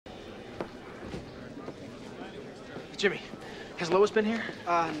Jimmy, has Lois been here?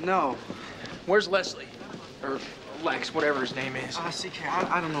 No. Where's Leslie? Or Lex, whatever his name is. CK,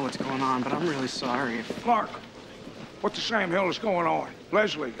 I don't know what's going on, but I'm really sorry. Clark, what the Sam Hill is going on?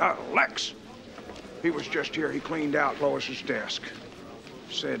 Leslie, Lex. He was just here. He cleaned out Lois's desk.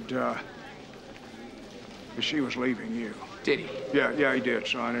 Said, that she was leaving you. Did he? Yeah, he did,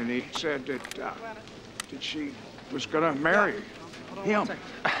 son. And he said that she was gonna marry him.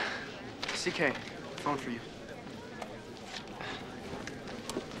 CK, phone for you.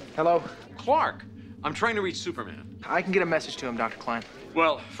 Hello? Clark, I'm trying to reach Superman. I can get a message to him, Dr. Klein.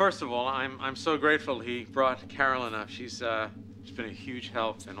 Well, first of all, I'm so grateful he brought Carolyn up. She's been a huge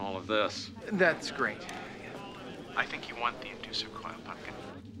help in all of this. That's great. I think you want the inducer coil, Pumpkin.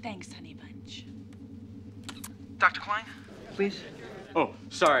 Thanks, honey bunch. Dr. Klein, please. Oh,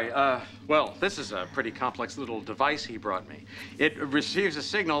 sorry. Well, this is a pretty complex little device he brought me. It receives a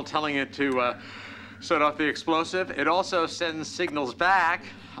signal telling it to set off the explosive. It also sends signals back,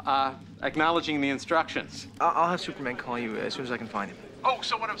 acknowledging the instructions. I'll have Superman call you as soon as I can find him. Oh,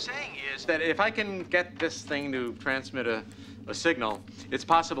 so what I'm saying is that if I can get this thing to transmit a signal, it's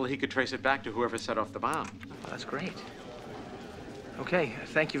possible he could trace it back to whoever set off the bomb. That's great. Okay,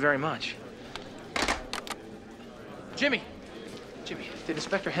 thank you very much. Jimmy, did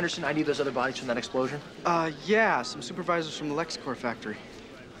Inspector Henderson ID those other bodies from that explosion? Yeah, some supervisors from the LexCorp factory.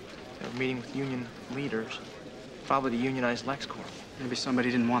 They were meeting with union leaders, probably the unionized LexCorp. Maybe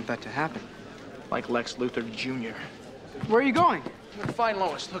somebody didn't want that to happen. Like Lex Luthor Jr. Where are you going? I'm gonna find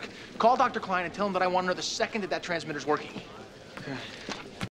Lois. Look, call Dr. Klein and tell him that I want her the second that transmitter's working. Okay.